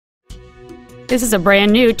This is a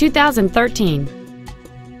brand new 2013.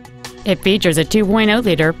 It features a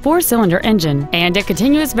 2.0-liter four-cylinder engine and a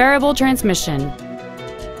continuous variable transmission.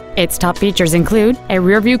 Its top features include a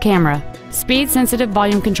rear-view camera, speed-sensitive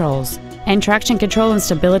volume controls, and traction control and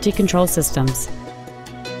stability control systems.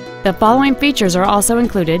 The following features are also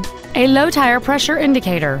included: a low tire pressure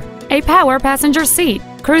indicator, a power passenger seat,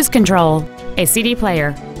 cruise control, a CD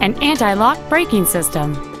player, an anti-lock braking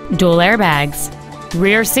system, dual airbags,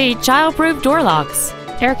 rear seat child-proof door locks,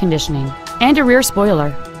 air conditioning, and a rear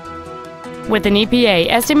spoiler. With an EPA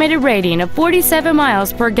estimated rating of 47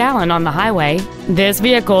 miles per gallon on the highway, this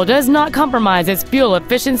vehicle does not compromise its fuel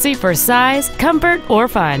efficiency for size, comfort, or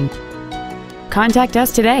fun. Contact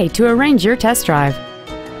us today to arrange your test drive.